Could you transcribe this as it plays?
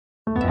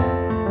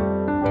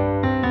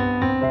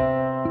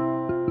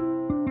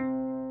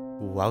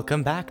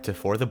Welcome back to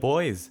For the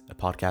Boys, a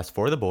podcast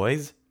for the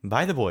boys,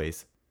 by the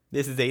boys.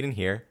 This is Aiden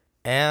here,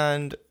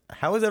 and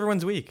how was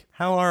everyone's week?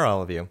 How are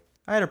all of you?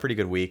 I had a pretty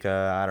good week,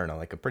 I don't know,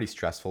 like a pretty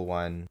stressful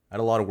one. I had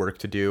a lot of work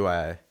to do,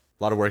 a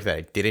lot of work that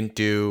I didn't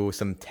do,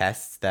 some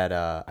tests that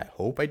I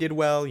hope I did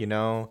well, you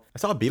know. I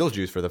saw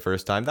Beetlejuice for the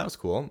first time, that was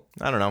cool.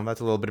 I don't know,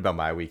 that's a little bit about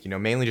my week, you know,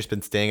 mainly just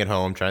been staying at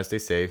home, trying to stay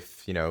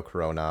safe, you know,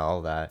 Corona,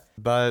 all that.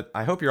 But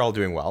I hope you're all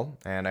doing well,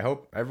 and I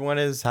hope everyone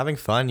is having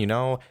fun, you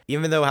know.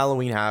 Even though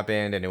Halloween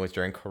happened and it was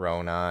during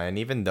Corona, and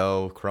even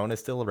though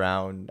Corona's still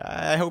around,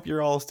 I hope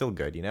you're all still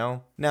good, you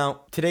know.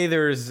 Now, today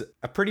there's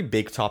a pretty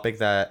big topic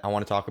that I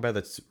want to talk about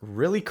that's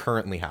really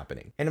currently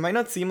happening. And it might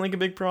not seem like a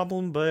big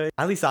problem, but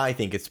at least I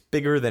think it's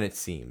bigger than it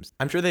seems.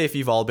 I'm sure that if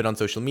you've all been on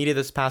social media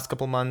this past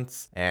couple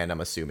months, and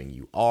I'm assuming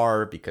you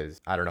are,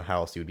 because I don't know how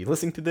else you would be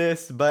listening to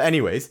this, but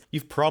anyways,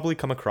 you've probably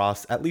come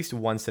across at least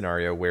one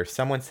scenario where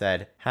someone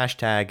said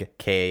hashtag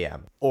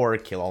KAM or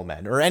kill all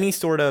men or any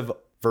sort of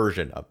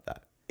version of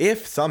that.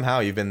 If somehow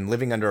you've been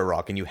living under a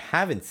rock and you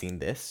haven't seen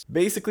this,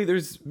 basically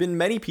there's been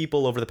many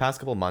people over the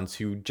past couple months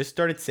who just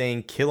started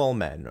saying kill all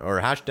men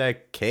or hashtag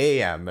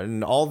KAM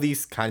and all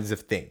these kinds of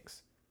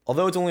things.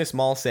 Although it's only a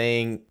small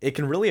saying, it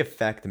can really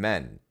affect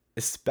men,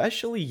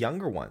 especially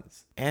younger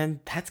ones. And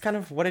that's kind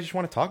of what I just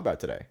want to talk about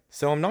today.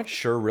 So I'm not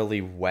sure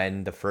really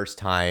when the first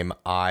time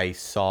I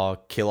saw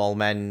kill all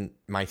men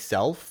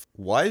myself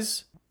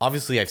was.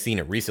 Obviously, I've seen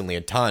it recently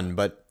a ton,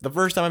 but the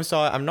first time I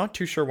saw it, I'm not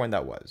too sure when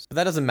that was. But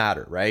that doesn't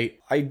matter, right?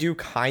 I do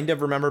kind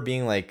of remember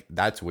being like,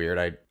 that's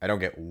weird. I don't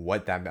get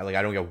what that, like,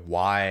 I don't get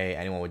why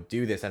anyone would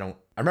do this. I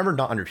remember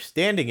not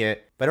understanding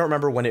it, but I don't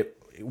remember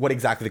what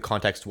exactly the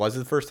context was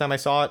the first time I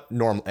saw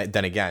it.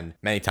 Then again,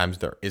 many times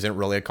there isn't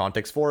really a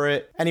context for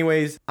it.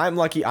 Anyways, I'm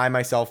lucky I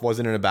myself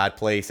wasn't in a bad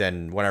place,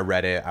 and when I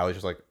read it, I was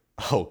just like,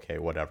 okay,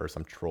 whatever,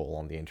 some troll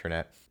on the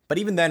internet. But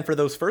even then, for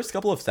those first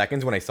couple of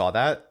seconds when I saw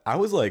that, I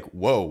was like,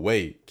 whoa,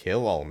 wait,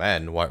 kill all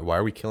men? Why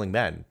are we killing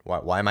men?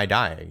 Why am I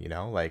dying? You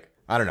know, like,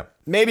 I don't know.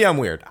 Maybe I'm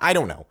weird. I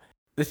don't know.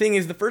 The thing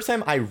is, the first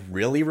time I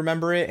really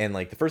remember it, and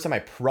like the first time I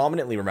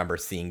prominently remember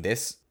seeing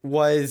this,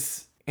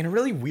 was in a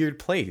really weird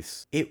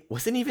place. It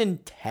wasn't even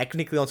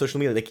technically on social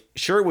media. Like,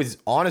 sure, it was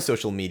on a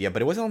social media,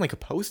 but it wasn't on like a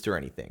post or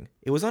anything.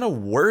 It was on a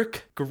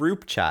work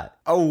group chat.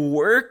 A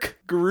work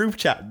group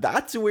chat.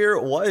 That's where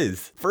it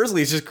was.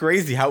 Firstly, it's just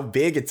crazy how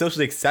big and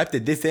socially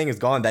accepted this thing has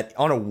gone that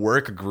on a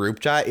work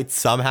group chat, it's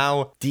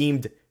somehow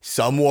deemed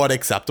somewhat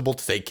acceptable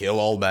to say kill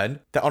all men,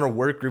 that on a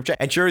work group chat.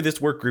 And sure, this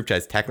work group chat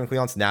is technically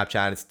on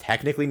Snapchat, it's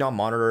technically not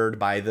monitored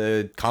by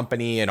the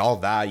company and all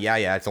that.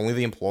 Yeah, it's only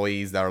the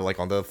employees that are like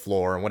on the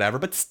floor and whatever,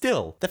 but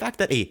still, the fact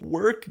that a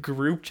work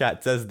group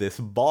chat says this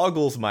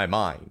boggles my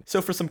mind.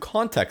 So for some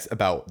context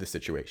about the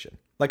situation,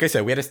 like I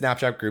said, we had a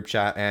Snapchat group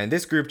chat, and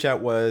this group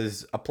chat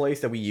was a place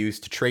that we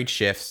used to trade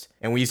shifts,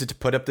 and we used it to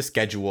put up the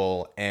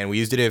schedule, and we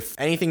used it if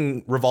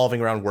anything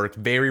revolving around work.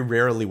 Very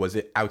rarely was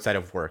it outside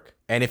of work.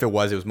 And if it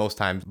was most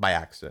times by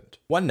accident.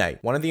 One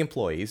night, one of the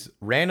employees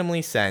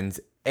randomly sends,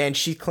 and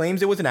she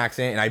claims it was an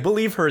accident, and I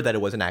believe her that it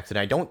was an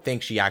accident. I don't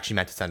think she actually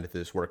meant to send it to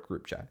this work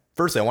group chat.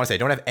 Firstly, I want to say I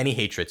don't have any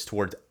hatreds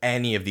towards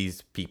any of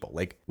these people.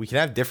 Like, we can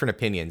have different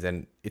opinions,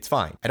 and it's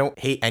fine. I don't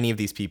hate any of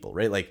these people,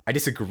 right? Like, I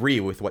disagree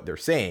with what they're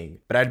saying,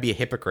 but I'd be a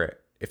hypocrite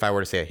if I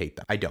were to say I hate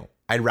them. I don't.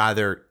 I'd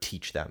rather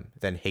teach them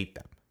than hate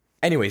them.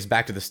 Anyways,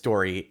 back to the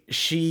story.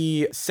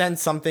 She sent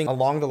something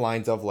along the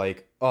lines of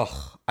like,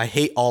 ugh, I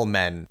hate all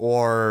men,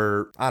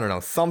 or I don't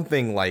know,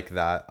 something like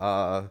that.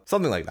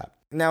 Something like that.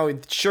 Now,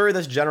 sure,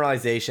 that's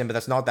generalization, but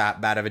that's not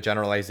that bad of a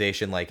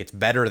generalization. Like, it's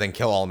better than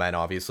kill all men,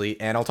 obviously.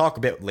 And I'll talk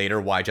a bit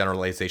later why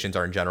generalizations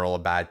are in general a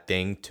bad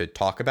thing to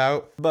talk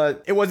about.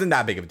 But it wasn't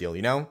that big of a deal,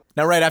 you know?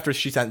 Now, right after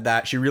she sent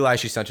that, she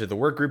realized she sent it to the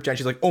work group chat.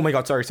 She's like, oh my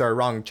God, sorry,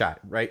 wrong chat,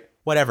 right?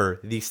 Whatever,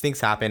 these things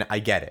happen, I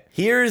get it.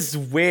 Here's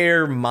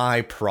where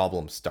my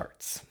problem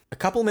starts. A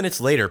couple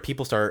minutes later,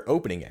 people started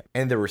opening it,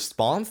 and the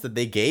response that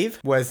they gave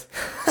was,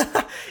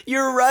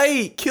 you're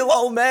right, kill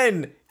all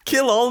men,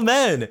 kill all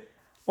men.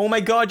 Oh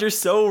my God, you're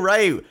so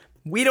right.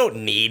 We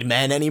don't need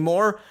men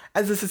anymore.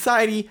 As a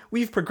society,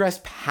 we've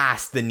progressed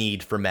past the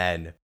need for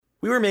men.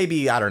 We were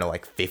maybe, I don't know,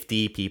 like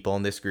 50 people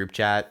in this group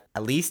chat.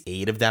 At least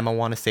 8 of them, I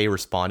want to say,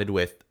 responded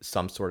with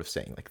some sort of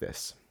saying like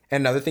this.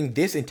 And another thing,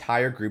 this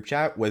entire group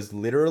chat was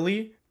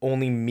literally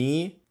only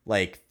me,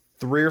 like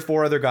 3 or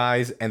 4 other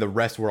guys, and the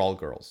rest were all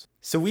girls.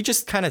 So we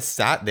just kind of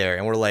sat there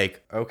and we're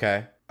like,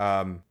 okay,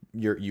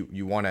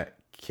 you want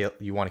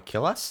to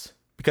kill us?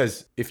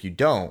 Because if you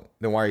don't,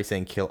 then why are you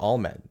saying kill all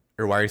men?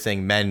 Or why are you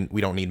saying men,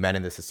 we don't need men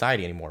in this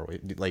society anymore?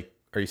 Like,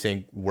 are you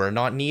saying we're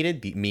not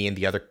needed? Me and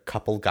the other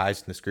couple guys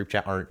in this group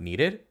chat aren't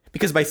needed?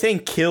 Because by saying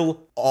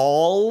kill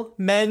all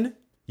men,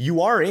 you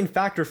are in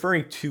fact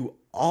referring to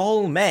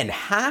all men,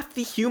 half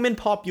the human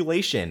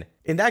population.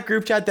 In that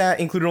group chat,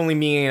 that included only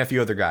me and a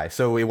few other guys,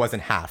 so it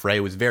wasn't half, right?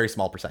 It was a very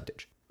small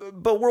percentage.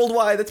 But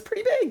worldwide, that's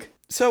pretty big.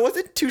 So I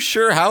wasn't too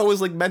sure how it was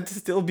like meant to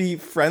still be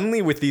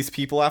friendly with these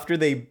people after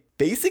they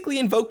basically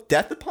invoked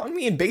death upon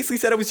me and basically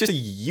said I was just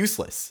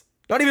useless.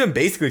 Not even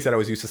basically said I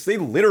was useless. They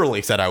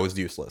literally said I was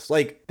useless.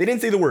 Like, they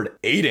didn't say the word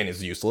Aiden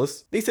is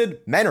useless. They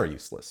said men are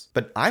useless.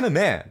 But I'm a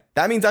man.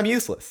 That means I'm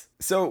useless.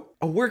 So,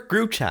 a work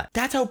group chat.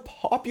 That's how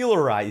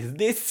popularized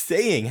this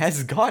saying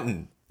has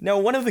gotten. Now,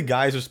 one of the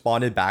guys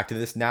responded back to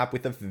this snap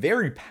with a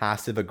very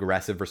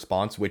passive-aggressive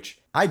response,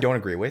 which I don't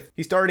agree with.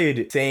 He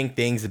started saying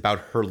things about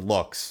her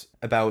looks,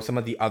 about some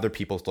of the other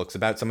people's looks,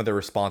 about some of their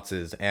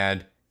responses,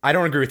 and I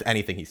don't agree with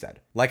anything he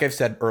said. Like I've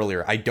said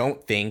earlier, I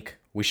don't think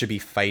we should be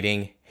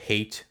fighting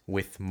hate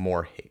with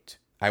more hate.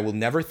 I will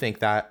never think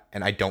that,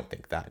 and I don't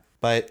think that.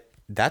 But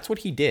that's what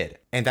he did.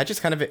 And that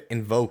just kind of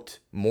invoked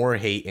more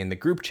hate in the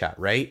group chat,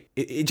 right?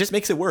 It just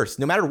makes it worse.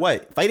 No matter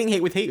what, fighting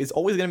hate with hate is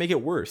always going to make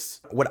it worse.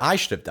 What I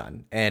should have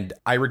done, and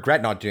I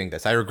regret not doing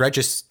this. I regret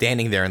just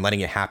standing there and letting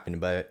it happen.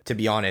 But to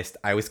be honest,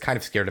 I was kind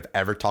of scared of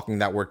ever talking to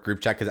that work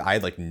group chat because I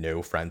had like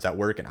no friends at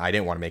work and I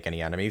didn't want to make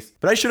any enemies.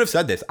 But I should have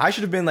said this. I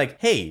should have been like,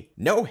 hey,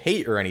 no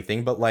hate or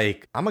anything, but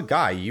like, I'm a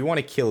guy. You want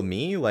to kill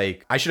me?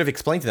 Like, I should have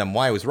explained to them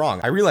why I was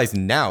wrong. I realize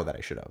now that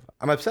I should have.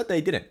 I'm upset that I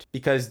didn't,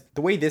 because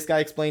the way this guy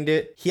explained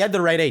it, he had the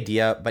right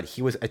idea, but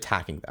he was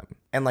attacking them.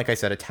 And like I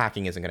said,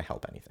 attacking isn't going to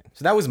help anything.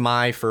 So that was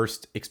my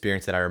first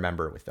experience that I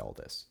remember with all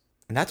this.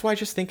 And that's why I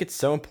just think it's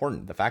so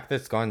important. The fact that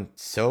it's gone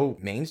so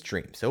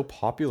mainstream, so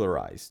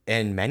popularized,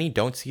 and many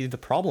don't see the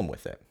problem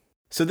with it.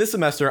 So this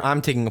semester,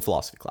 I'm taking a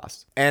philosophy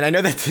class. And I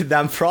know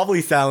that probably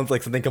sounds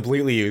like something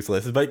completely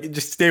useless, but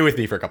just stay with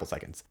me for a couple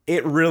seconds.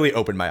 It really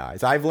opened my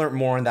eyes. I've learned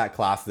more in that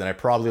class than I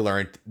probably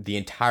learned the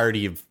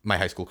entirety of my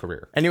high school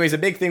career. Anyways, a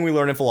big thing we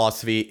learn in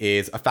philosophy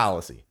is a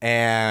fallacy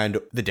and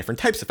the different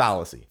types of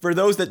fallacy. For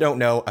those that don't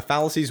know, a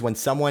fallacy is when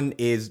someone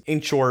is, in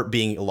short,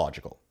 being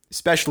illogical,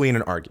 especially in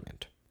an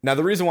argument. Now,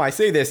 the reason why I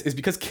say this is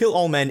because kill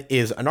all men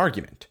is an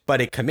argument,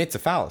 but it commits a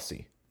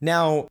fallacy.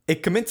 Now,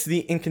 it commits the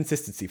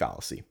inconsistency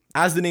fallacy.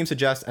 As the name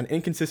suggests, an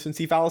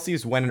inconsistency fallacy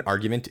is when an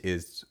argument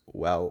is,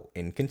 well,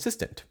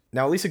 inconsistent.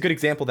 Now, at least a good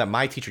example that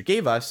my teacher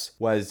gave us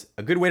was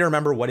a good way to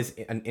remember what is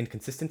an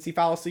inconsistency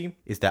fallacy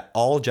is that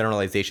all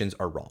generalizations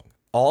are wrong.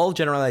 All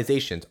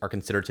generalizations are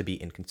considered to be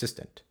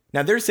inconsistent.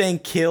 Now, they're saying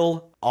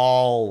kill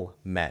all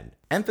men,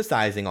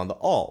 emphasizing on the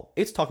all.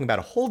 It's talking about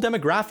a whole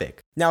demographic.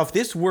 Now, if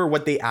this were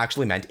what they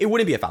actually meant, it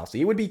wouldn't be a fallacy.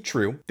 It would be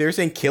true. They're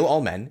saying kill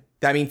all men.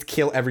 That means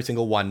kill every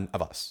single one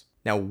of us.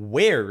 Now,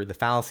 where the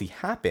fallacy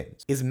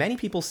happens is many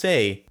people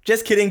say,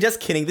 just kidding,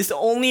 this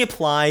only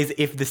applies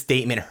if the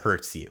statement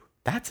hurts you.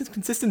 That's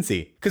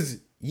inconsistency. Because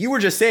you were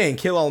just saying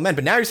kill all men,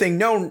 but now you're saying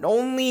no,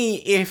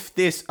 only if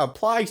this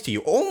applies to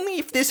you, only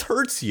if this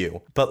hurts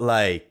you. But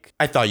like,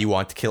 I thought you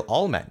want to kill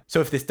all men. So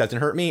if this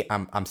doesn't hurt me,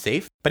 I'm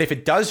safe. But if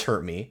it does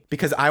hurt me,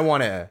 because I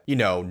want to,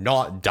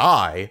 not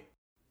die,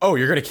 oh,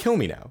 you're going to kill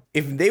me now.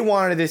 If they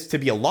wanted this to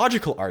be a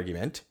logical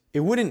argument, it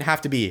wouldn't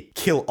have to be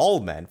kill all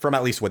men, from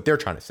at least what they're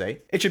trying to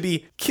say. It should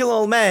be kill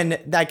all men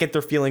that get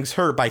their feelings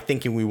hurt by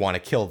thinking we want to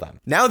kill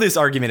them. Now this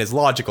argument is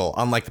logical,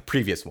 unlike the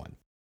previous one.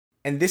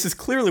 And this is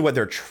clearly what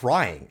they're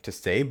trying to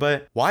say,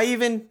 but why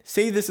even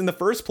say this in the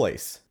first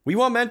place? We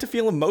want men to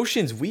feel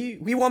emotions. We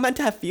want men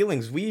to have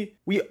feelings. We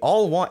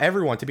all want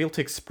everyone to be able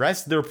to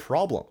express their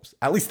problems.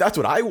 At least that's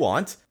what I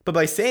want. But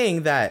by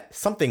saying that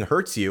something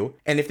hurts you,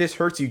 and if this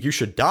hurts you, you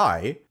should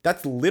die,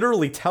 that's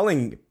literally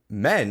telling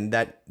men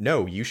that,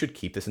 no, you should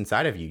keep this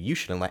inside of you. You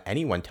shouldn't let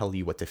anyone tell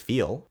you what to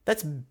feel.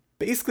 That's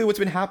basically what's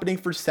been happening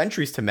for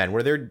centuries to men,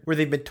 where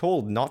they've been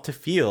told not to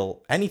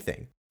feel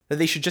anything. That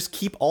they should just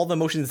keep all the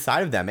emotions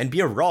inside of them and be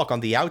a rock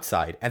on the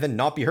outside and then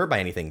not be hurt by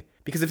anything.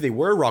 Because if they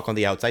were a rock on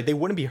the outside, they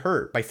wouldn't be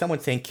hurt by someone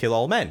saying kill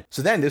all men.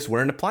 So then this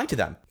wouldn't apply to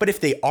them. But if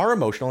they are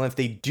emotional and if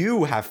they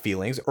do have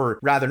feelings, or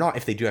rather not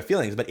if they do have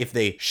feelings, but if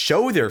they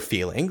show their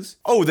feelings,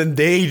 oh, then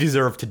they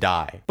deserve to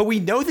die. But we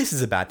know this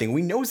is a bad thing.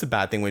 We know it's a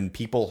bad thing when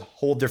people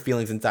hold their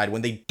feelings inside,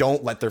 when they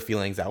don't let their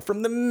feelings out,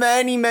 from the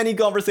many, many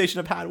conversations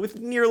I've had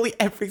with nearly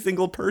every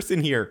single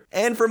person here,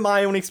 and from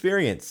my own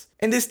experience.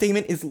 And this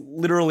statement is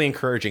literally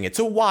encouraging it.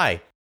 So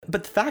why?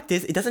 But the fact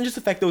is, it doesn't just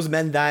affect those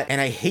men that, and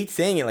I hate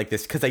saying it like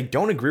this because I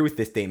don't agree with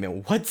this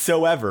statement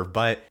whatsoever,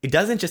 but it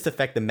doesn't just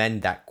affect the men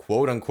that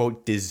quote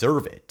unquote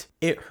deserve it.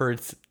 It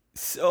hurts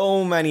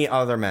so many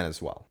other men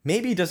as well.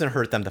 Maybe it doesn't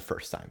hurt them the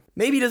first time.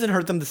 Maybe it doesn't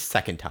hurt them the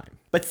second time.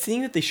 But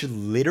seeing that they should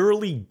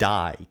literally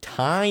die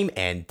time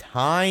and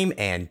time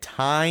and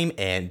time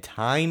and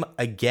time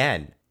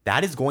again,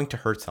 that is going to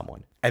hurt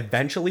someone.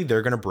 Eventually,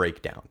 they're going to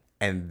break down,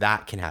 and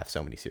that can have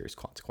so many serious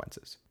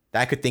consequences.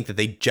 That could think that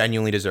they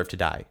genuinely deserve to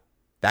die.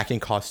 That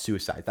can cause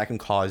suicide. That can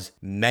cause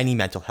many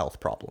mental health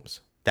problems.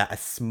 That a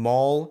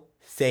small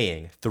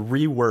saying,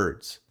 3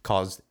 words,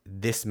 caused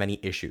this many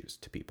issues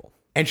to people.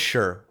 And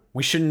sure,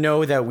 we should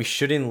know that we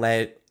shouldn't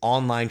let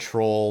online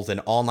trolls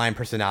and online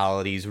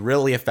personalities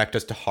really affect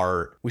us to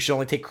heart. We should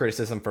only take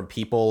criticism from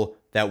people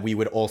that we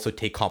would also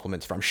take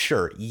compliments from.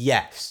 Sure,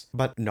 yes.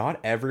 But not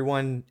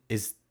everyone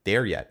is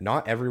there yet.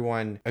 Not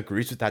everyone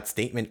agrees with that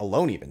statement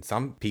alone even.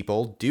 Some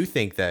people do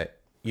think that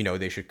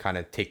they should kind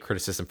of take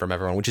criticism from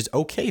everyone, which is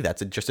okay.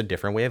 That's just a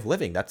different way of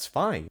living. That's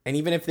fine. And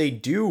even if they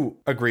do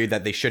agree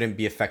that they shouldn't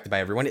be affected by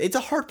everyone, it's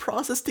a hard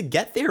process to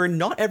get there, and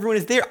not everyone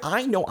is there.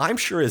 I know I'm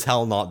sure as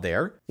hell not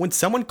there. When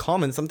someone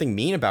comments something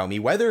mean about me,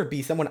 whether it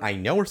be someone I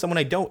know or someone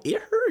I don't,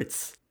 it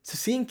hurts. So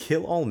seeing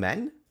kill all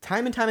men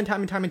time and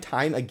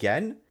time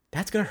again,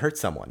 that's gonna hurt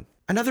someone.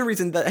 Another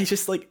reason that I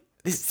just like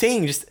this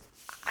saying,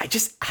 I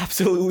just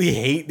absolutely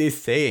hate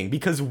this saying,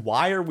 because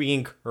why are we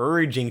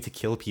encouraging to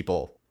kill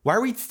people? Why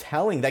are we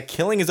telling that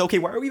killing is okay?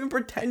 Why are we even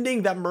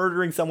pretending that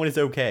murdering someone is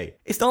okay?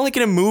 It's not like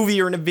in a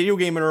movie or in a video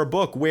game or a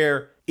book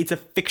where it's a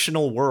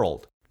fictional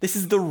world. This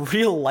is the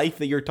real life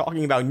that you're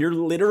talking about, and you're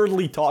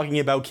literally talking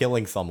about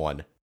killing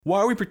someone. Why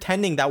are we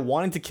pretending that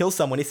wanting to kill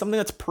someone is something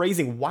that's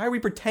praising? Why are we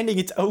pretending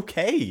it's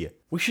okay?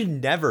 We should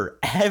never,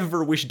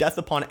 ever wish death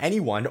upon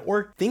anyone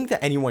or think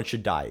that anyone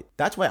should die.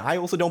 That's why I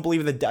also don't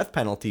believe in the death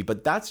penalty,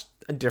 but that's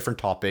a different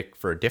topic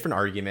for a different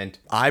argument.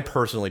 I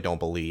personally don't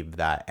believe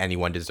that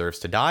anyone deserves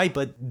to die,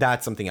 but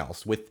that's something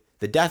else. With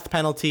the death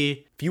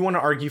penalty, if you want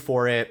to argue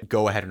for it,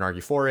 go ahead and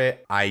argue for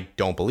it. I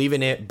don't believe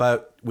in it,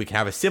 but we can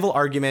have a civil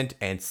argument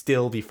and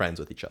still be friends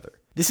with each other.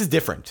 This is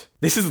different.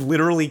 This is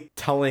literally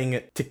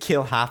telling to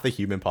kill half the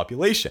human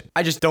population.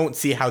 I just don't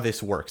see how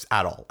this works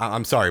at all.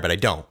 I'm sorry, but I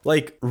don't.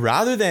 Like,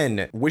 rather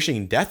than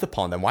wishing death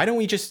upon them, why don't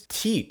we just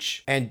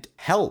teach and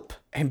help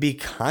and be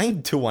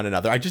kind to one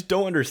another? I just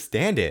don't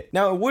understand it.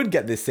 Now, I would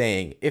get this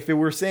saying if it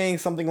were saying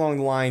something along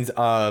the lines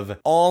of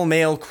all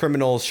male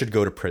criminals should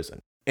go to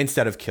prison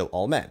instead of kill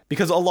all men,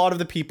 because a lot of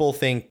the people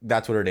think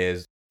that's what it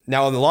is.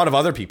 Now, a lot of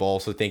other people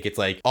also think it's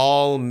like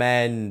all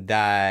men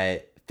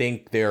that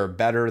think they're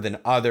better than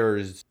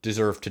others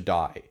deserve to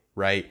die,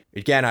 right?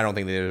 Again, I don't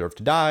think they deserve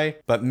to die,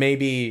 but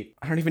maybe,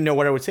 I don't even know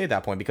what I would say at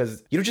that point,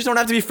 because you just don't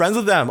have to be friends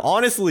with them.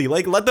 Honestly,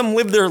 like, let them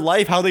live their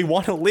life how they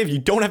want to live. You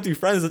don't have to be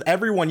friends with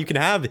everyone. You can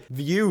have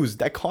views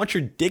that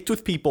contradict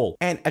with people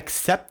and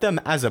accept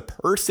them as a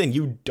person.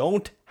 You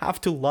don't have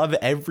to love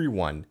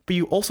everyone, but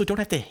you also don't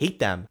have to hate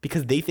them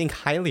because they think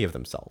highly of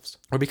themselves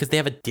or because they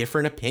have a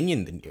different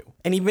opinion than you.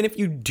 And even if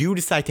you do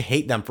decide to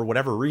hate them for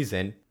whatever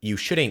reason, you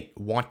shouldn't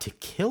want to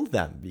kill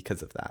them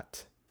because of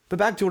that. But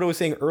back to what I was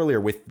saying earlier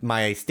with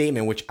my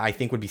statement, which I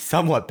think would be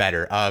somewhat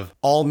better, of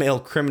all male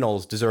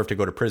criminals deserve to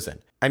go to prison.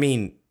 I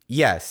mean,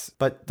 yes,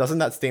 but doesn't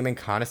that statement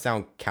kind of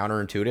sound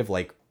counterintuitive?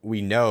 Like,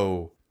 we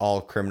know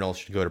all criminals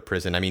should go to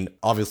prison. I mean,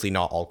 obviously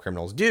not all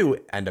criminals do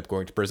end up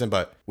going to prison,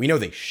 but we know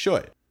they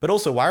should. But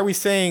also, why are we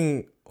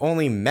saying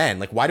only men?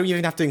 Like, why do we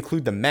even have to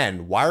include the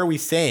men? Why are we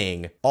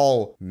saying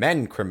all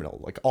men criminal,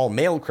 like all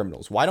male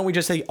criminals? Why don't we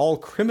just say all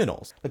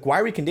criminals? Like, why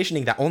are we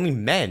conditioning that only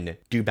men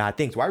do bad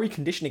things? Why are we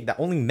conditioning that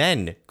only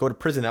men go to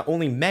prison, that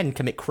only men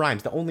commit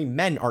crimes, that only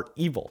men are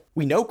evil?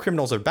 We know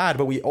criminals are bad,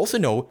 but we also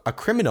know a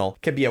criminal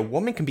can be a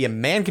woman, can be a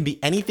man, can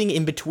be anything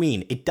in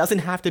between. It doesn't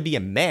have to be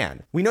a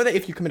man. We know that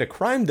if you commit a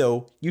crime,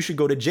 though, you should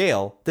go to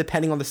jail,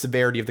 depending on the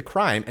severity of the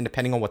crime and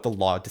depending on what the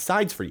law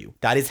decides for you.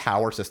 That is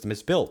how our system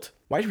is built.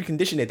 Why should we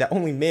condition it that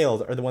only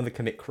males are the ones that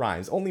commit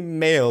crimes? Only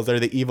males are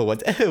the evil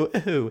ones.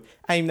 Oh,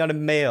 I'm not a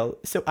male,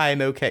 so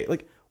I'm okay.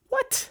 Like,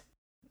 what?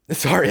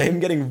 Sorry, I'm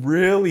getting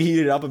really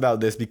heated up about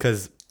this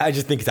because I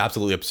just think it's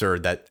absolutely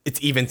absurd that it's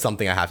even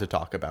something I have to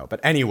talk about. But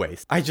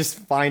anyways, I just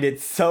find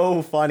it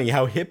so funny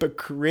how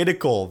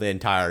hypocritical the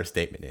entire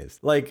statement is.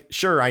 Like,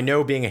 sure, I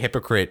know being a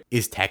hypocrite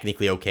is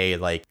technically okay.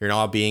 Like, you're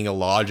not being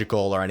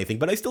illogical or anything,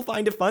 but I still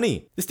find it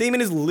funny. The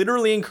statement is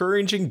literally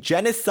encouraging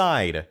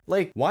genocide.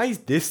 Like, why is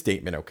this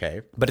statement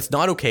okay? But it's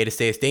not okay to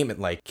say a statement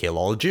like kill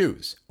all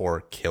Jews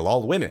or kill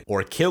all women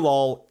or kill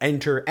all,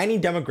 enter any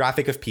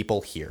demographic of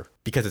people here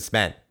because it's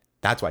men.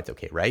 That's why it's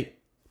okay, right?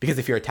 Because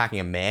if you're attacking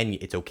a man,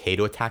 it's okay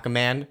to attack a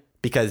man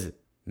because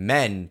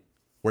men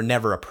were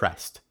never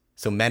oppressed.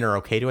 So men are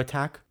okay to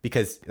attack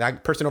because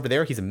that person over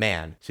there, he's a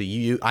man. So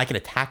I can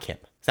attack him.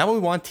 Is that what we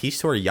want to teach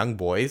to our young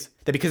boys?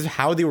 That because of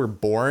how they were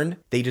born,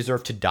 they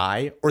deserve to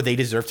die or they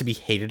deserve to be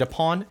hated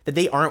upon? That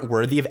they aren't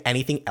worthy of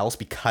anything else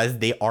because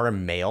they are a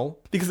male?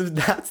 Because if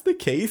that's the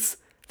case,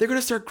 they're going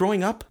to start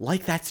growing up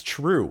like that's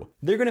true.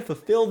 They're going to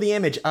fulfill the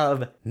image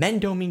of men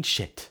don't mean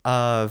shit.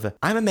 Of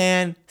I'm a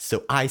man,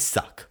 so I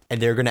suck.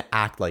 And they're going to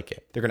act like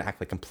it. They're going to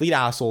act like complete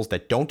assholes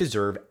that don't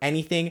deserve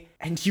anything.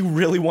 And you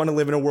really want to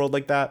live in a world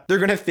like that? They're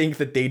going to think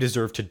that they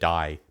deserve to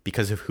die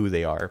because of who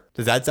they are.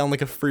 Does that sound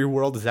like a free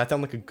world? Does that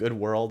sound like a good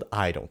world?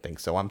 I don't think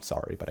so. I'm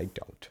sorry, but I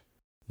don't.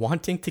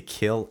 Wanting to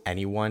kill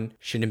anyone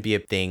shouldn't be a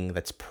thing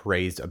that's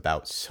praised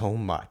about so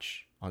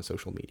much on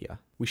social media.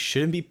 We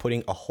shouldn't be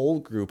putting a whole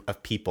group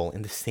of people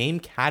in the same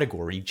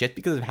category just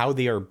because of how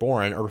they are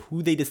born or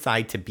who they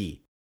decide to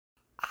be.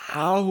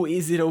 How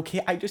is it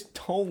okay? I just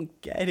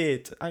don't get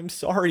it. I'm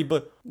sorry,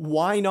 but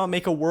why not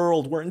make a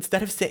world where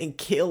instead of saying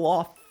kill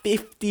off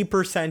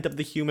 50% of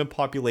the human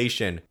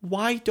population.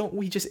 Why don't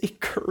we just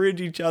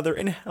encourage each other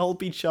and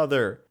help each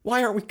other?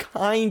 Why aren't we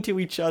kind to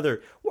each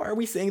other? Why are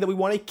we saying that we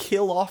want to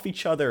kill off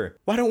each other?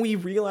 Why don't we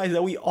realize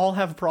that we all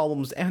have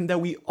problems and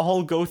that we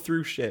all go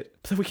through shit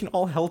so we can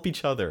all help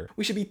each other?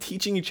 We should be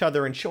teaching each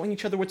other and showing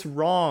each other what's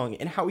wrong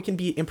and how we can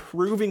be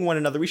improving one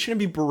another. We shouldn't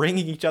be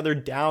bringing each other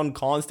down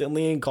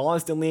constantly and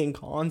constantly and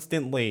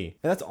constantly.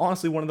 And that's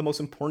honestly one of the most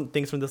important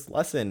things from this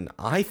lesson.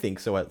 I think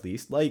so, at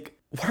least. Like,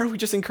 why are we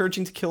just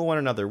encouraging to kill one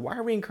another? Why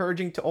are we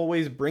encouraging to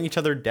always bring each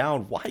other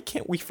down? Why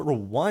can't we for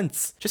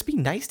once just be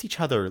nice to each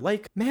other?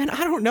 Like, man,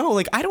 I don't know.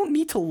 Like, I don't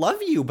need to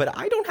love you, but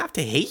I don't have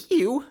to hate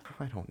you.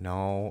 I don't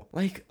know.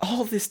 Like,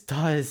 all this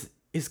does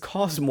is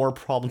cause more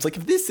problems. Like,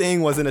 if this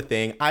saying wasn't a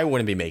thing, I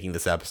wouldn't be making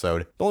this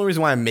episode. The only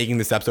reason why I'm making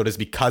this episode is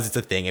because it's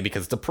a thing and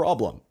because it's a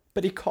problem.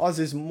 But it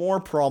causes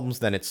more problems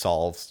than it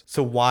solves.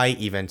 So why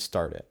even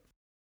start it?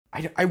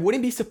 I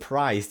wouldn't be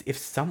surprised if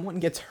someone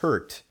gets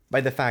hurt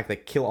by the fact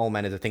that kill all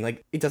men is a thing.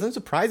 Like, it doesn't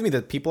surprise me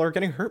that people are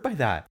getting hurt by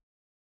that.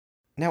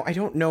 Now, I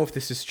don't know if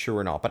this is true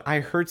or not, but I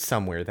heard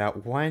somewhere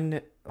that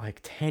one,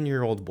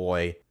 10-year-old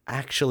boy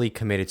actually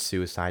committed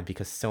suicide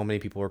because so many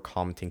people were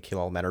commenting kill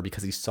all men, or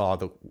because he saw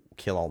the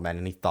kill all men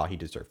and he thought he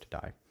deserved to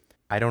die.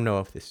 I don't know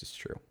if this is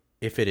true.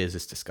 If it is,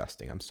 it's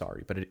disgusting. I'm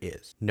sorry, but it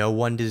is. No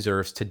one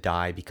deserves to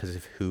die because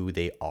of who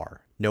they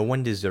are. No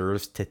one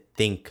deserves to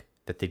think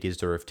that they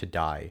deserve to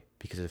die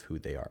because of who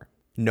they are.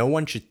 No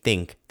one should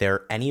think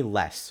they're any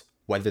less,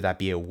 whether that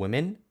be a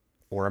woman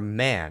or a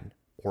man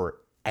or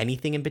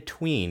anything in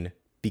between,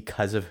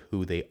 because of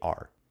who they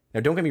are. Now,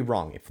 don't get me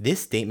wrong. If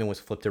this statement was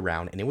flipped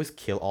around and it was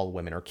kill all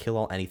women or kill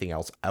all anything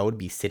else, I would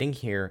be sitting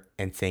here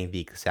and saying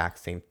the exact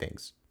same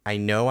things. I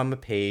know I'm a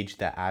page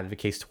that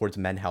advocates towards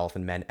men health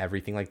and men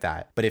everything like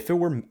that. But if it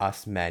were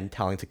us men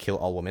telling to kill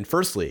all women,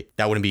 firstly,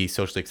 that wouldn't be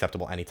socially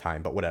acceptable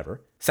anytime, but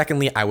whatever.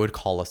 Secondly, I would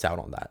call us out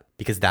on that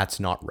because that's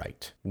not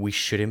right. We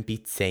shouldn't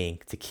be saying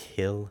to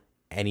kill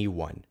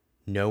anyone.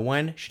 No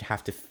one should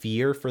have to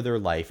fear for their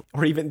life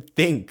or even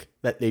think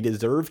that they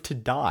deserve to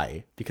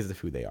die because of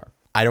who they are.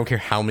 I don't care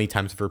how many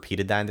times I've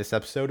repeated that in this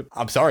episode.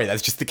 I'm sorry,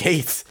 that's just the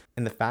case.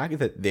 And the fact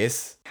that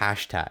this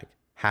hashtag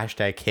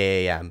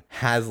KAM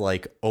has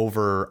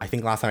over, I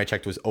think last time I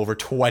checked was over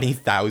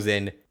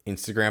 20,000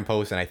 Instagram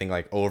posts and I think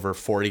over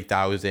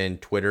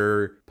 40,000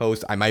 Twitter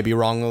posts. I might be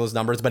wrong on those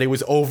numbers, but it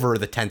was over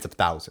the tens of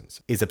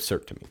thousands. Is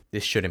absurd to me.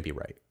 This shouldn't be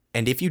right.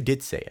 And if you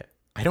did say it,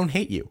 I don't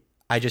hate you.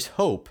 I just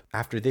hope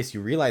after this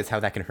you realize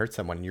how that can hurt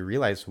someone and you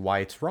realize why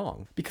it's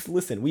wrong. Because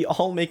listen, we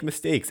all make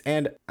mistakes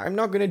and I'm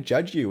not going to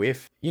judge you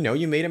if,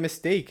 you made a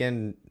mistake,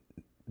 and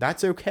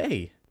that's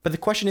okay. But the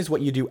question is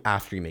what you do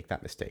after you make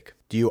that mistake.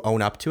 Do you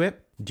own up to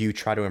it? Do you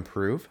try to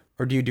improve?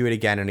 Or do you do it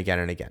again and again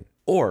and again?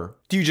 Or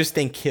do you just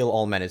think kill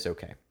all men is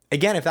okay?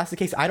 Again, if that's the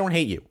case, I don't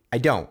hate you. I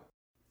don't.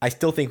 I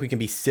still think we can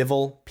be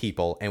civil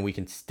people and we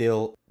can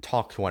still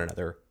talk to one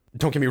another.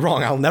 Don't get me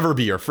wrong, I'll never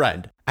be your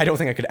friend. I don't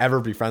think I could ever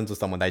be friends with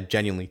someone that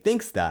genuinely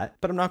thinks that,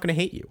 but I'm not going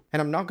to hate you.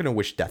 And I'm not going to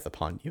wish death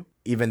upon you.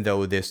 Even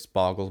though this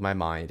boggles my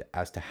mind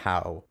as to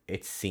how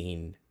it's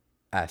seen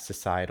as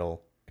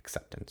societal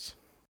acceptance.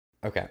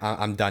 Okay,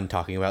 I'm done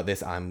talking about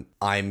this. I'm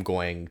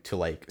going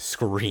to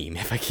scream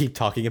if I keep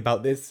talking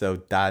about this.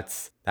 So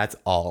that's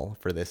all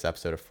for this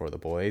episode of For the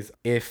Boys.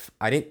 If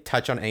I didn't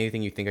touch on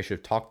anything you think I should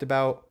have talked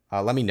about,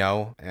 let me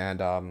know,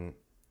 and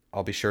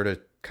I'll be sure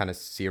to kind of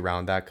see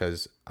around that,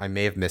 because I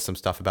may have missed some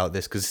stuff about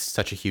this because it's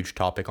such a huge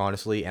topic,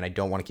 honestly, and I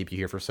don't want to keep you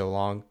here for so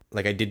long.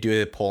 I did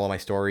do a poll on my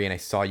story and I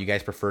saw you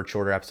guys preferred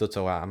shorter episodes,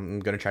 so I'm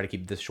going to try to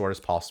keep this short as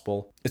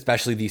possible.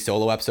 Especially these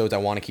solo episodes, I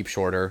want to keep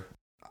shorter.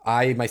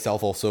 I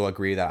myself also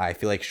agree that I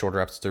feel like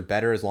shorter episodes are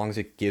better as long as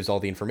it gives all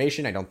the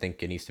information. I don't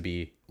think it needs to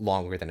be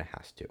longer than it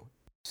has to.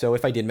 So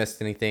if I did miss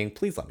anything,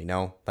 please let me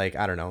know. I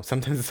don't know.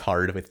 Sometimes it's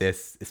hard with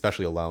this,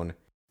 especially alone.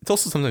 It's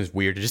also sometimes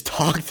weird to just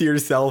talk to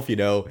yourself,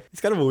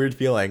 It's kind of a weird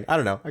feeling. I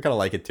don't know. I kind of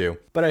like it too.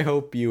 But I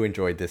hope you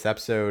enjoyed this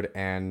episode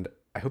and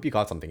I hope you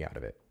got something out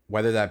of it.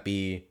 Whether that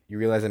be you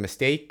realize a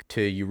mistake,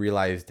 to you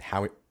realized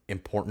how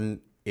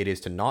important it is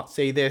to not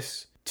say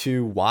this,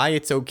 to why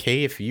it's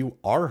okay if you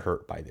are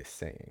hurt by this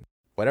saying.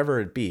 Whatever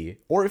it be,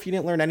 or if you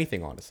didn't learn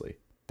anything, honestly,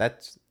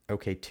 that's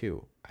okay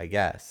too, I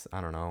guess.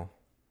 I don't know.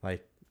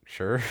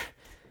 Sure.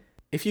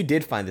 If you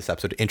did find this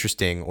episode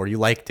interesting, or you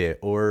liked it,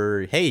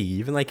 or hey, you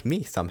even like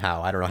me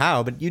somehow, I don't know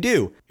how, but you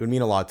do. It would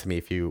mean a lot to me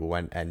if you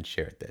went and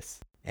shared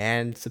this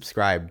and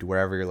subscribed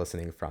wherever you're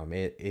listening from.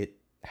 It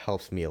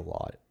helps me a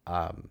lot.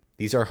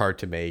 These are hard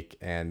to make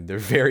and they're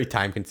very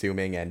time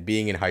consuming, and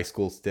being in high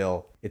school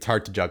still, it's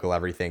hard to juggle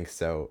everything.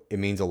 So it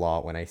means a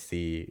lot when I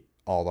see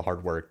all the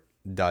hard work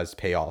does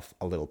pay off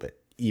a little bit,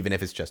 even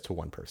if it's just to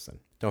one person.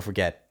 Don't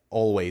forget,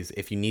 always,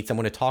 if you need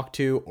someone to talk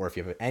to, or if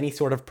you have any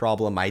sort of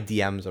problem, my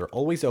DMs are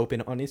always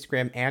open on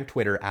Instagram and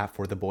Twitter at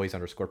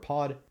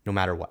 @fortheboys_pod, no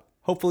matter what.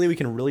 Hopefully we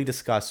can really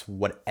discuss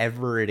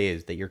whatever it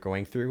is that you're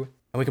going through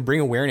And we can bring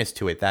awareness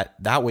to it.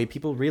 That way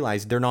people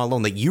realize they're not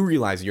alone. Like you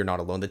realize you're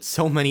not alone, that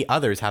so many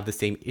others have the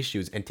same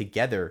issues, and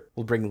together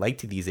we'll bring light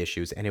to these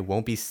issues and it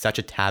won't be such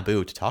a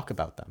taboo to talk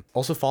about them.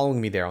 Also, following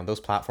me there on those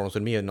platforms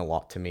would mean a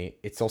lot to me.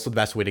 It's also the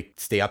best way to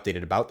stay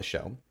updated about the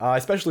show,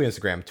 especially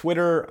Instagram.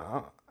 Twitter,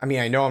 I mean,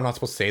 I know I'm not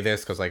supposed to say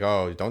this because like,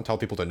 oh, don't tell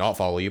people to not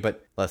follow you.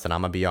 But listen, I'm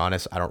going to be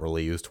honest. I don't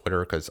really use Twitter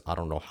because I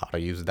don't know how to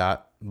use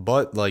that.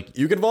 But like,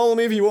 you can follow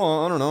me if you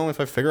want. I don't know,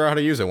 if I figure out how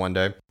to use it one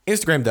day.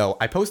 Instagram, though,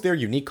 I post there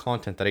unique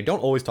content that I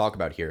don't always talk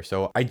about here.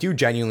 So I do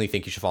genuinely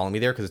think you should follow me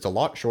there because it's a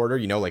lot shorter,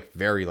 you know, like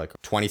very like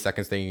 20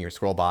 seconds thing you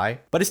scroll by.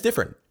 But it's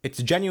different.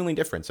 It's genuinely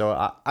different. So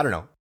I don't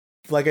know.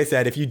 Like I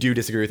said, if you do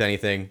disagree with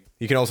anything,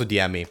 you can also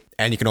DM me.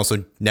 And you can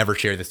also never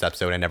share this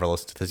episode and never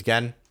listen to this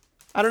again.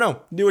 I don't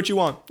know. Do what you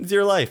want. It's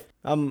your life.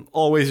 I'm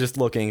always just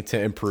looking to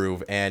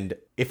improve. And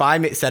if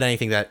I said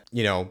anything that,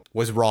 you know,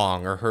 was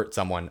wrong or hurt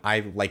someone,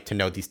 I like to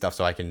know these stuff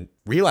so I can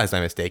realize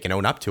my mistake and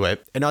own up to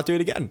it and not do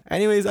it again.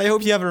 Anyways, I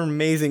hope you have an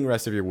amazing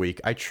rest of your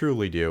week. I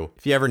truly do.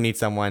 If you ever need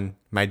someone,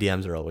 my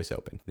DMs are always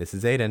open. This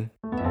is Aiden.